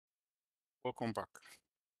Welcome back.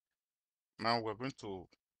 Now we're going to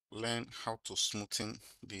learn how to smoothen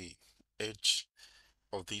the edge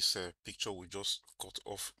of this picture we just cut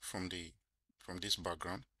off from this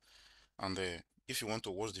background. And if you want to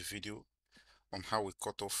watch the video on how we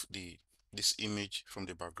cut off this image from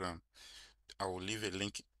the background, I will leave a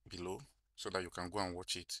link below so that you can go and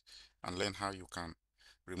watch it and learn how you can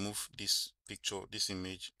remove this picture, this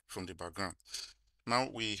image from the background. Now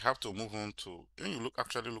we have to move on to, when you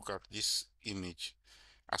actually look at this image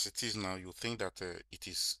as it is now, you think that it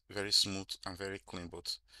is very smooth and very clean,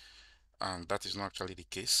 but that is not actually the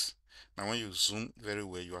case. Now when you zoom very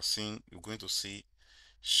well, you're going to see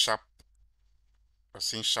sharp,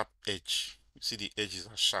 sharp edge. You see the edges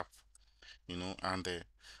are sharp, and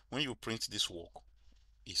when you print this work,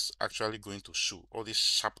 it's actually going to show all these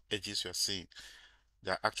sharp edges you are seeing.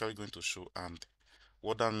 They are actually going to show, and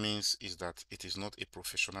what that means is that it is not a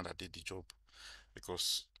professional that did the job,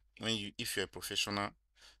 because if you're a professional,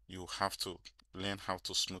 you have to learn how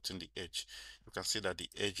to smoothen the edge. You can see that the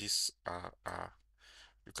edges are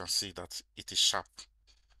you can see that it is sharp.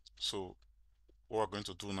 So what we're going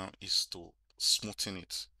to do now is to smoothen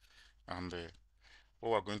it. And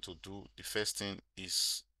what we're going to do, the first thing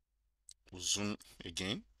is to zoom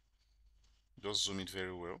again. Just zoom it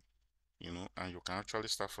very well, and you can actually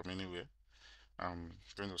start from anywhere. I'm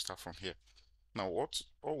going to start from here. Now what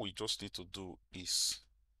all we just need to do is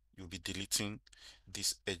you'll be deleting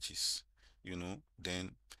these edges,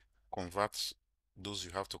 then convert those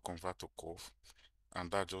you have to convert to curve, and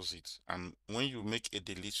that's just it. And when you make a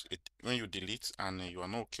delete, when you delete and you are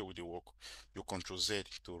not okay with the work, you Control Z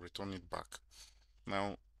to return it back.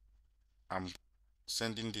 Now I'm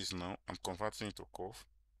sending this now, I'm converting it to curve,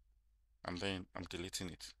 and then I'm deleting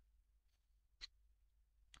it.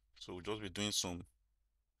 So we'll just be doing some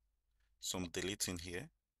deleting here,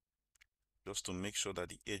 just to make sure that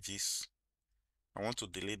the edges, I want to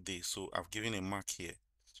delete this, so I've given a mark here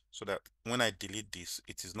so that when I delete this,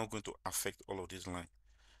 it is not going to affect all of this line.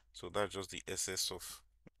 So that's just the essence of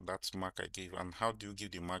that mark I gave. And how do you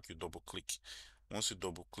give the mark? You double click. Once you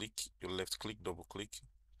double click, you left click, double click,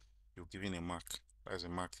 you're giving a mark. There's a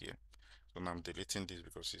mark here. So now I'm deleting this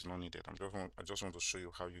because it's not needed. I just want to show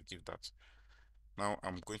you how you give that. Now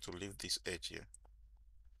I'm going to leave this edge here.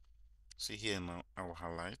 See here now, I will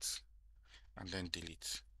highlight and then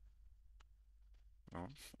delete. No,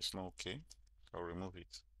 it's not okay. I'll remove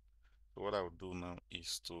it. So what I will do now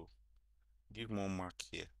is to give more mark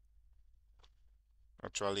here.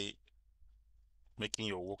 Actually, making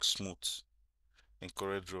your work smooth in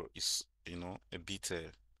CorelDraw is, a bit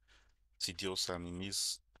tedious and it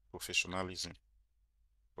needs professionalism.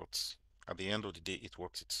 But at the end of the day, it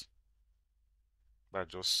worth it. That's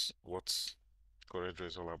just what CorelDraw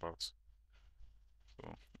is all about.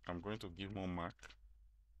 So I'm going to give more mark.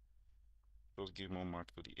 Just give more mark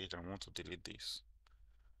to the edge. I want to delete this.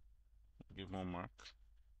 Give more mark.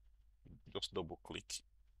 Just double click.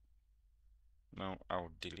 Now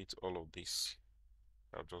I'll delete all of this.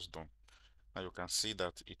 I've just done. Now you can see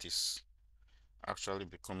that it is actually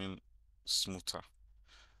becoming smoother.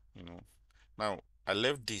 Now I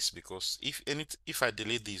left this because if I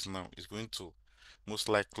delete this now, it's going to most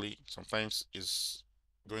likely sometimes is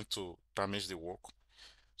going to damage the work.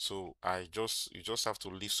 So you just have to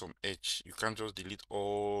leave some edge. You can't just delete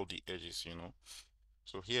all the edges.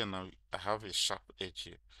 So here now I have a sharp edge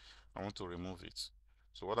here. I want to remove it.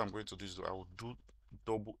 So what I'm going to do is I will do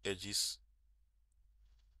double edges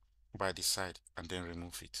by the side and then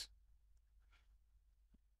remove it.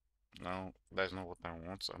 Now that's not what I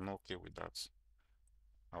want. I'm not okay with that.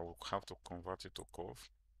 I will have to convert it to curve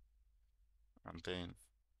and then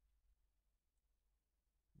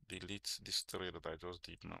delete this three that I just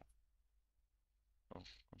did now. Oh,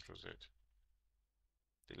 Control Z.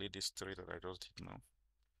 Delete this three that I just did now.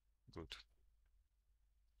 Good.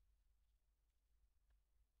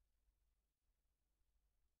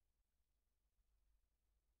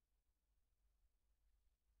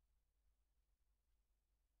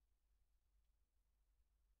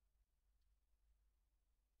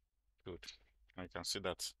 Good. And you can see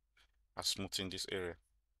that I smoothing this area.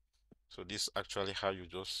 So this is actually how you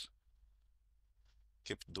just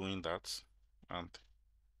keep doing that. And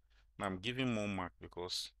now I'm giving more mark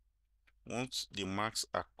because once the marks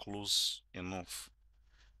are close enough,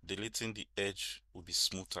 deleting the edge will be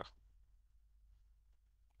smoother.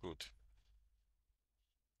 Good.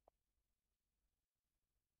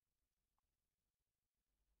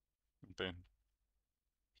 Then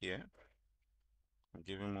here, I'm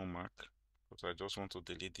giving more mark because I just want to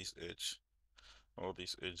delete this edge, all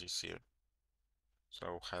these edges here. So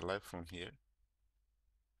I'll highlight from here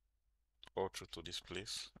all through to this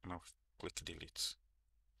place and I'll click delete.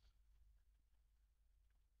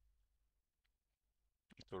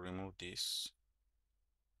 To remove this,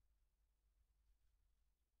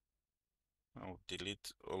 I'll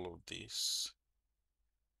delete all of this.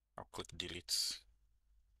 I'll click delete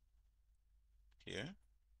here.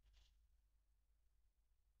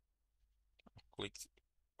 I'll click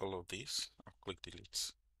all of this. I'll click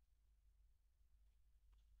delete.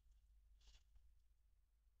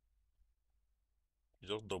 You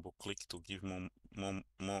just double click to give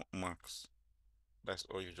more marks. That's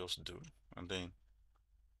all you just do. And then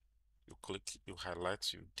you click, you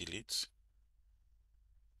highlight, you delete.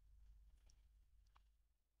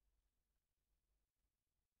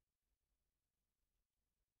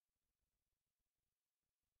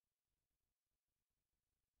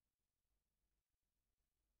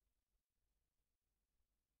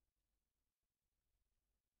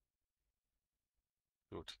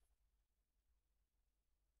 Good.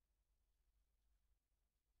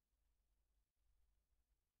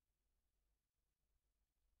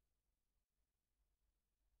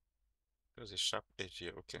 There's a sharp edge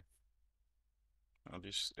here. Okay. Now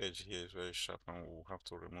this edge here is very sharp and we'll have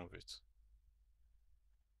to remove it.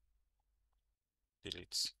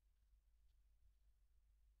 Delete.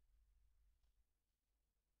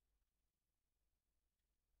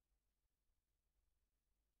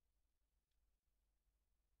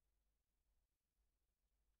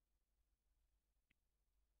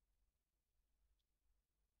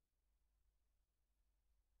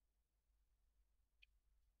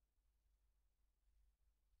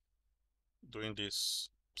 Doing this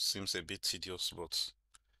seems a bit tedious, but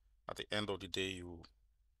at the end of the day,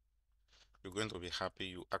 you're going to be happy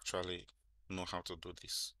you actually know how to do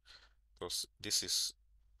this, because this is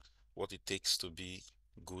what it takes to be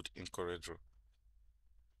good in CorelDraw.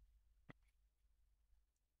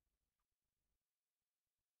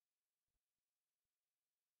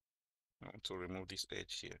 I want to remove this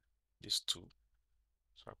edge here, these two.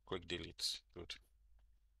 So I'll click delete. Good.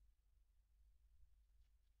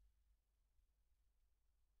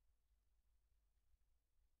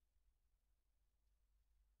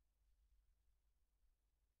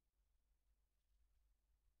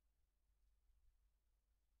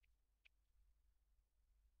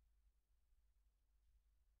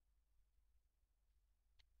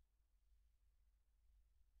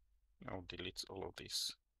 I'll delete all of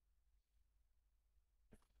this.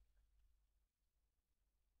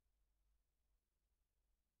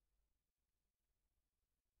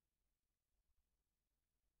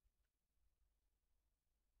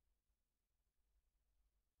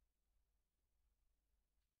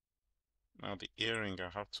 Now the earring, I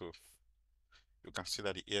have to, you can see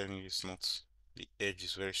that the earring is not, the edge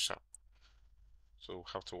is very sharp. So we'll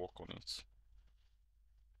have to work on it.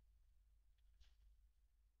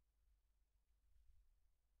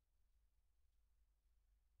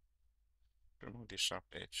 Remove the sharp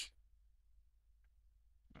edge.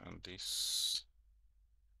 And this,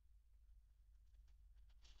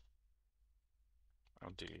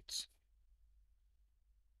 I'll delete.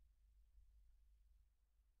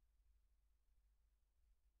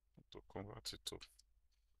 To convert it to,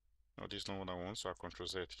 no, this is not what I want, so I'll Control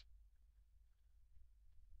Z.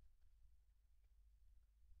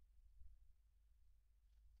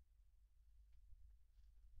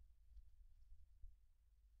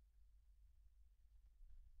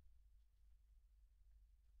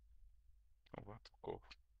 Convert to curve.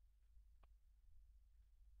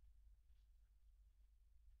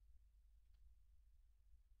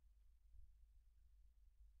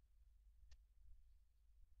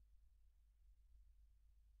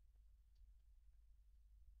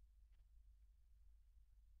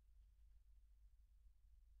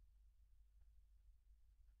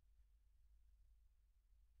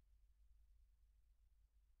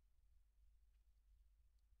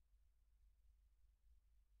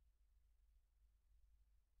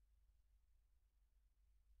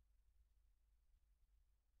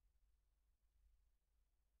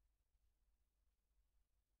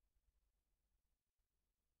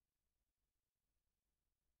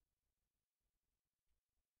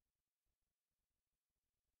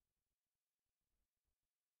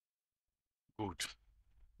 Good.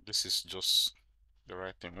 This is just the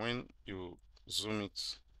right thing. When you zoom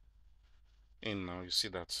it in now, you see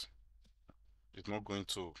that it's not going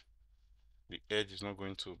to, the edge is not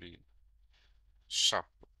going to be sharp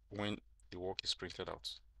when the work is printed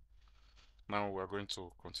out. Now we're going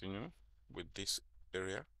to continue with this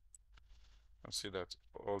area and see that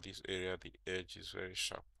all this area, the edge is very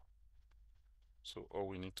sharp. So all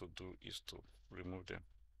we need to do is to remove them.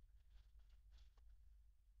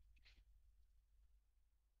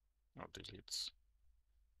 I'll delete.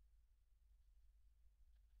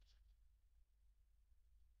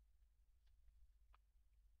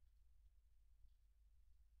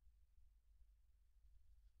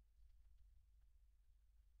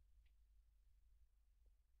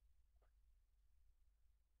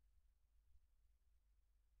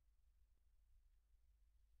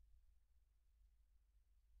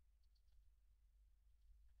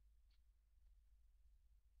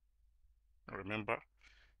 Remember,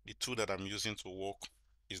 the tool that I'm using to work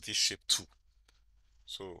is this shape tool.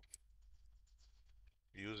 So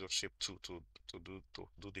use your shape tool to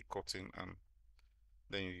do the cutting, and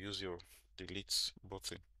then you use your delete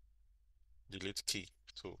button, delete key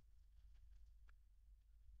to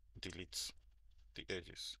delete the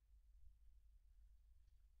edges.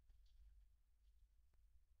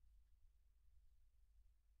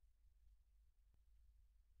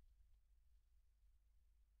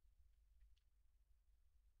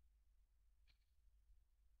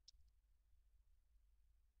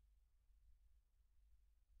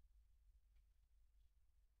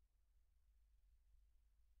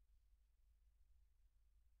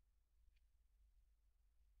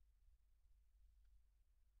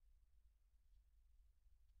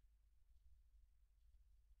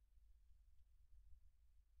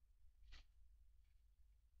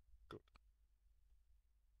 Good.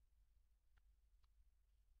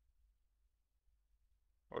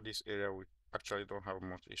 All this area we actually don't have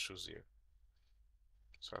much issues here.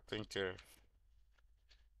 So I think the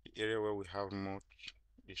area where we have much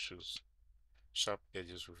issues, sharp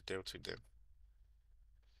edges, we've dealt with them.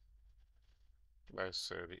 That's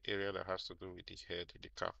the area that has to do with the head, the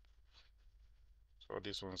cap. So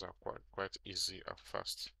these ones are quite easy and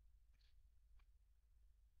fast.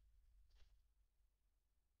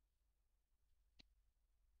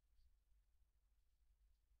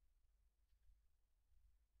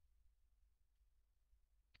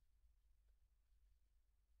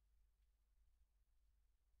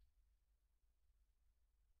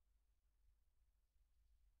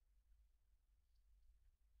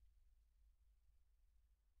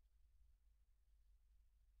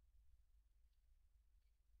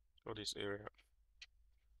 So this area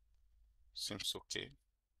seems okay.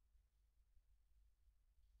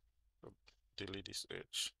 So delete this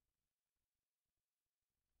edge.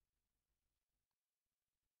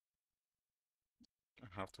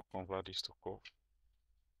 I have to convert this to curve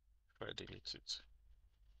if I delete it.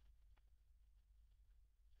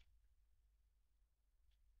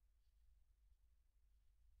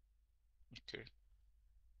 Okay.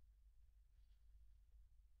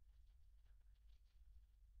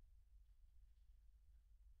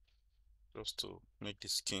 Just to make the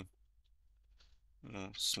skin,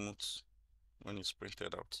 smooth when it's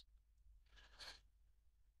printed out.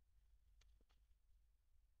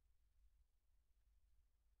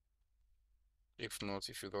 If not,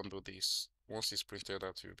 if you don't do this, once it's printed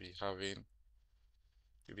out, you'll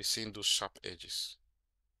be seeing those sharp edges.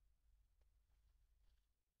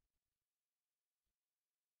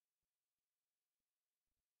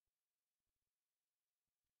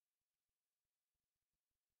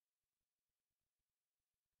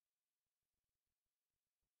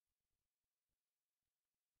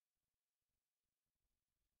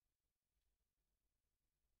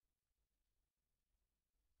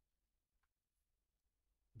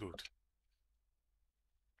 Good.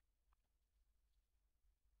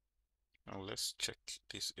 Now let's check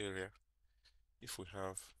this area if we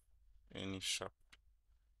have any sharp.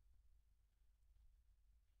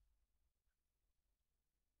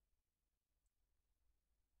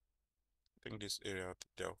 I think this area,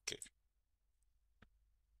 they're okay.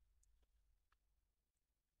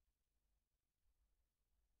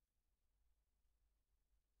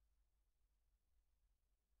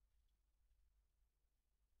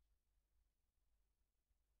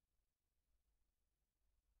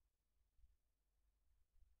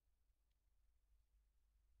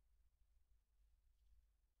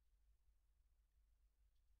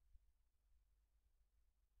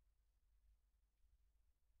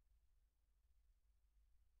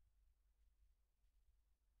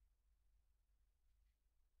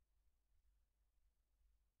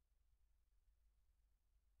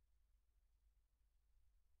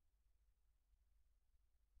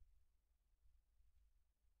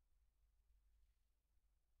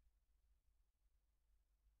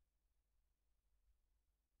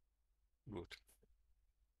 Good.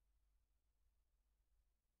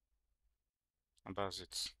 And that's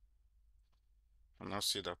it. And now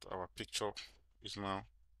see that our picture is now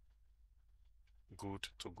good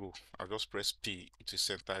to go. I'll just press P to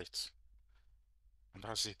center it. And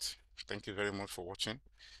that's it. Thank you very much for watching.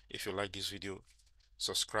 If you like this video,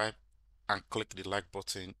 subscribe and click the like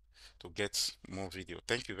button to get more video.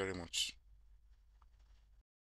 Thank you very much.